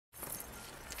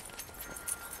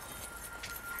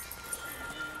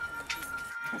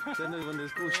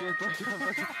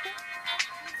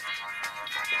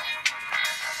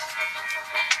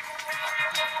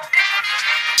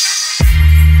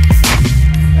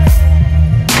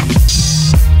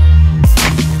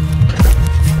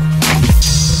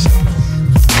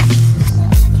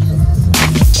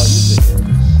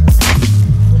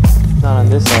Not on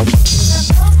this side.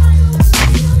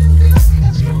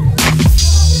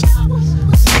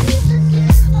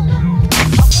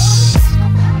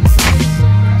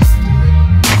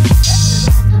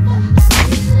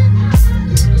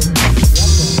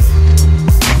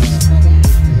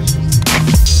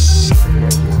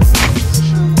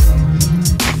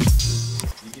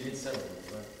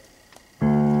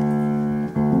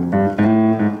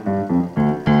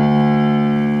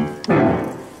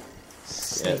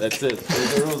 Yeah, that's it.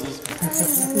 There's the roses.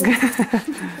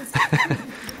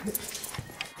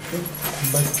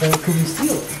 But could we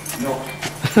steal it? No.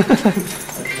 That's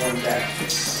one back.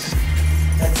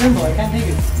 That's simple, I can't take it.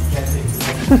 You can't take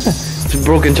it. It's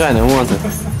broken china, who wants it?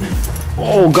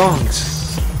 Oh, gongs!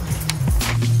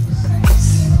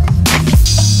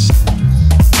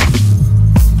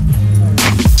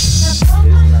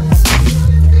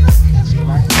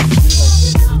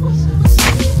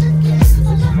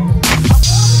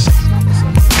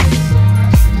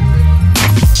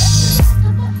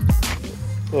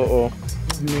 Uh-oh.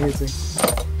 Amazing.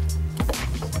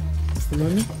 You know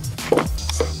me?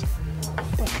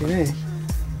 Fucking A.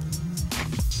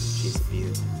 She's a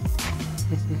beaut.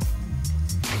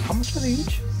 How much are they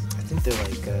each? I think they're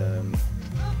like,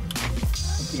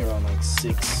 something around like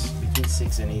between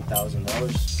 $6,000 and $8,000.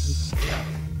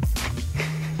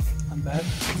 Not bad.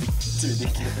 It's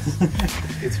ridiculous.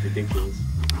 It's ridiculous.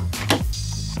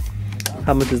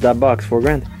 How much is that box? 4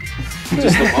 grand?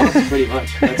 Just the box, pretty much.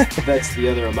 That's the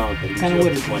other amount that Kinda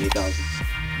leaves wood you is up to 20,000.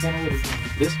 Then what is it?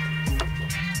 This?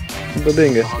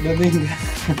 Babinga. Babinga.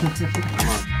 Come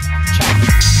on. Check.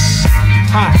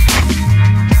 Hi.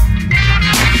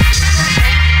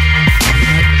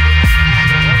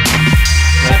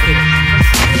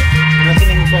 Nothing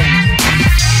in the phones.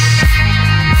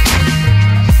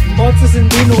 Boxes in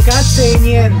Dino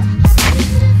Gatsenien.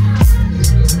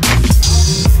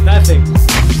 Nothing.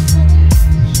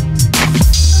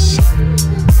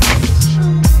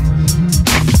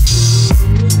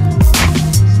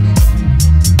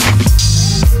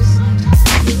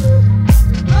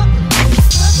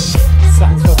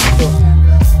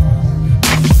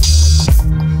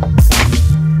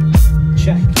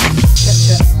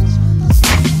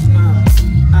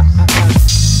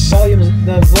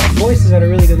 The voices at a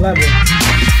really good level.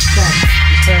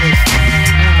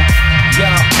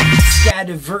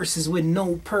 Scattered verses with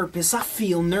no purpose. I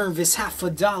feel nervous.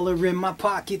 $50 in my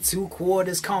pocket, 2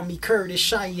 quarters. Call me Curtis,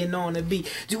 shying on a beat.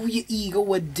 Do your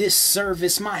ego a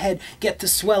disservice. My head get to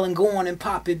swell and go on and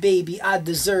pop it, baby. I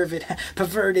deserve it.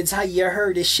 Perverted's how you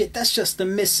heard it. Shit, that's just a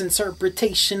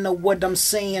misinterpretation of what I'm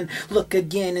saying. Look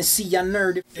again and see I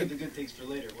nerded. Save the good things for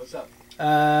later. What's up?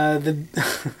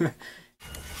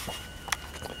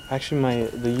 Actually,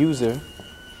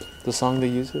 the song The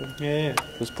User Yeah.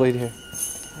 was played here.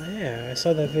 Oh yeah, I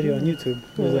saw that video on YouTube.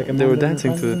 It was like a They were man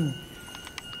dancing to it. doing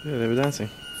Yeah, they were dancing.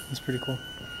 That's pretty cool.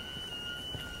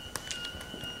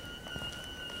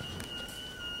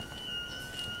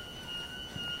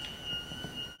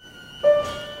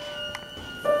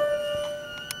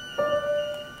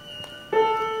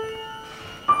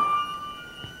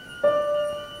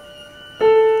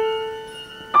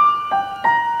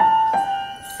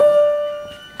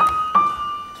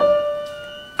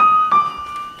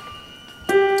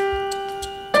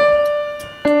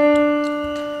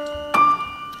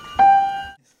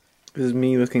 This is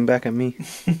me looking back at me.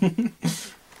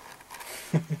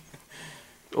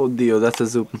 Oh Dio, that's a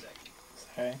zoom.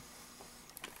 Sorry.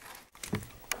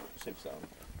 Save sound.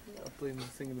 I'll play the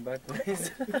thing in the back, please.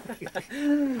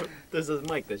 There's a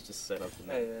mic that's just set up.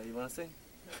 Hey, you wanna sing?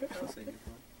 I'll sing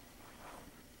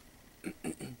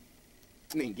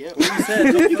I mean, yeah. You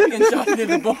said don't fucking shot it in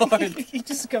the board. He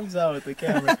just comes out with the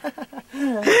camera.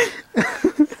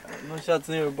 No shots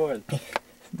near the board.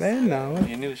 Then no.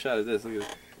 You need a shot at this, look at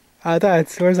this.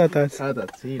 That's where's that? That's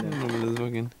seen Look at this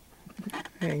fucking.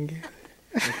 Hang.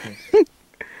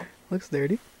 Looks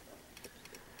dirty.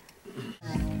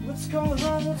 What's going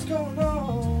on? What's going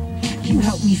on? You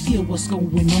help me feel what's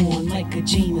going on like a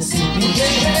Jameson. Hey,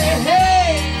 hey,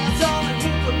 hey, darling,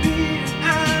 hit the beat.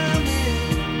 I'm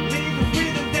in. Leave the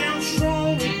rhythm down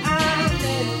strong and I'm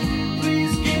in.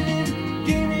 Please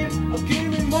give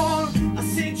me more. I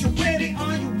said you're ready.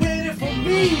 Are you ready for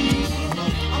me?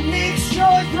 I'll make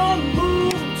sure you're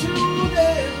moving to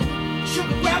them.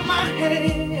 Sugar, grab my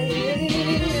hand.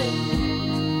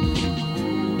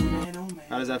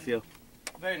 that feel?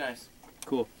 Very nice.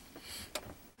 Cool.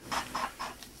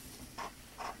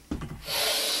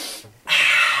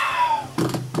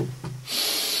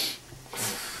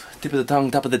 Tip of the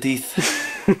tongue, top of the teeth.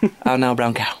 Out now,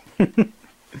 brown cow.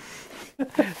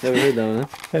 Never heard that one, huh?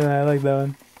 Yeah, I like that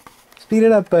one. Speed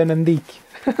it up, Nandik.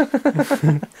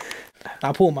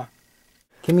 La Puma.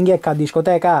 Che minghia a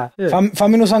discoteca?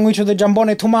 Fammi un sandwich di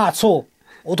giambone e tomazzo.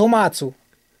 O tomazzo.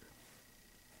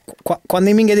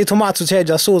 Quando minghia di tomazzo c'è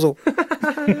già soso.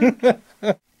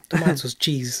 Tomazzo's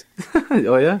cheese.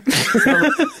 Oh yeah?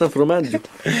 Sta formaggio.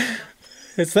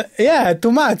 Yeah,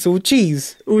 tomazzo,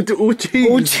 cheese.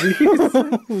 Cheese.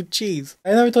 Cheese.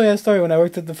 I never told you that story when I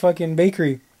worked at the fucking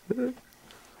bakery.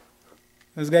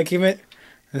 This guy came in,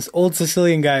 this old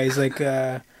Sicilian guy, he's like,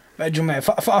 Veggio me,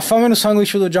 fammi un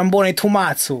sandwich di giambone e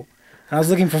tomazzo. And I was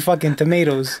looking for fucking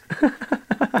tomatoes.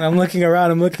 And I'm looking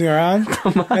around,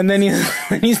 and then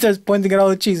he starts pointing at all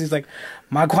the cheese. He's like,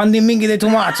 ma quanti minghi di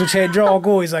tomazzo c'è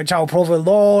gioco? He's like, ciao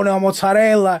provolone,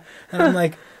 mozzarella. And I'm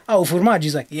like, oh, formaggio.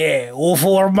 He's like, yeah, o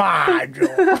formaggio.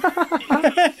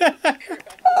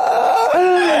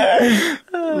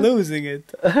 Losing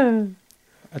it.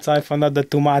 That's how I found out that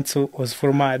tomazzo was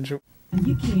formaggio.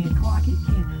 You can't clock it,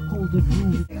 can't hold it,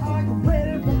 rule it. Are you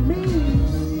ready for me?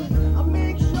 I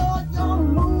make sure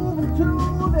don't move into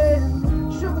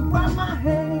them. Sugar grab my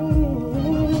hand.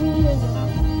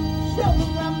 Sugar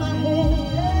grab my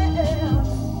hand.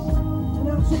 And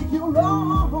I'll take you wrong.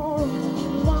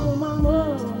 Mama.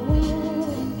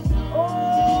 Oh.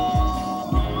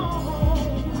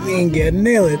 You ain't gonna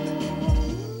nail it.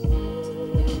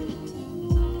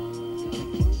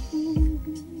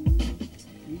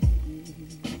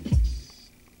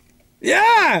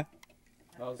 Yeah!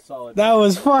 That was solid. That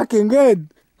was fucking good.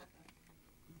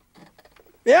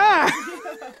 Yeah!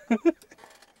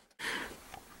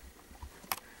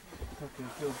 Fucking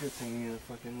feel good singing in a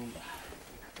fucking room.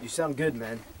 You sound good,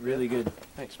 man. Really good.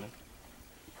 Thanks, man.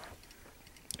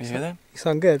 You hear that? You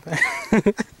sound good.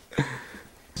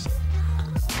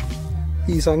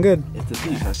 You sound good. It's the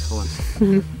thief, hold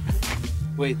on.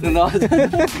 Wait, no.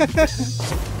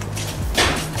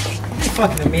 It's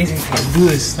fucking amazing to do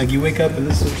this. Like, you wake up and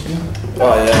this is what you do.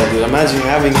 Oh yeah, dude. Imagine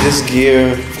having this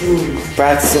gear,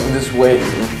 practicing this weight.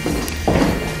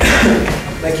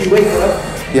 Like, you wake up,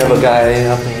 You have a guy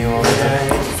helping you all the time.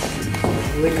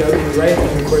 you wake up, you write, and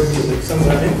you record music.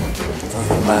 Sometimes.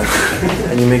 Bad.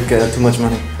 And you make too much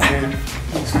money. Yeah.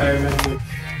 It's tired, man.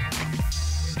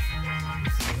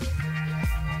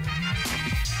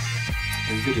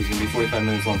 It's good. It's gonna be 45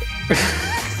 minutes long.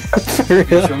 For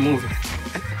real. Short movie.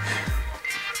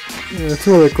 Yeah, let's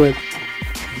roll it quick.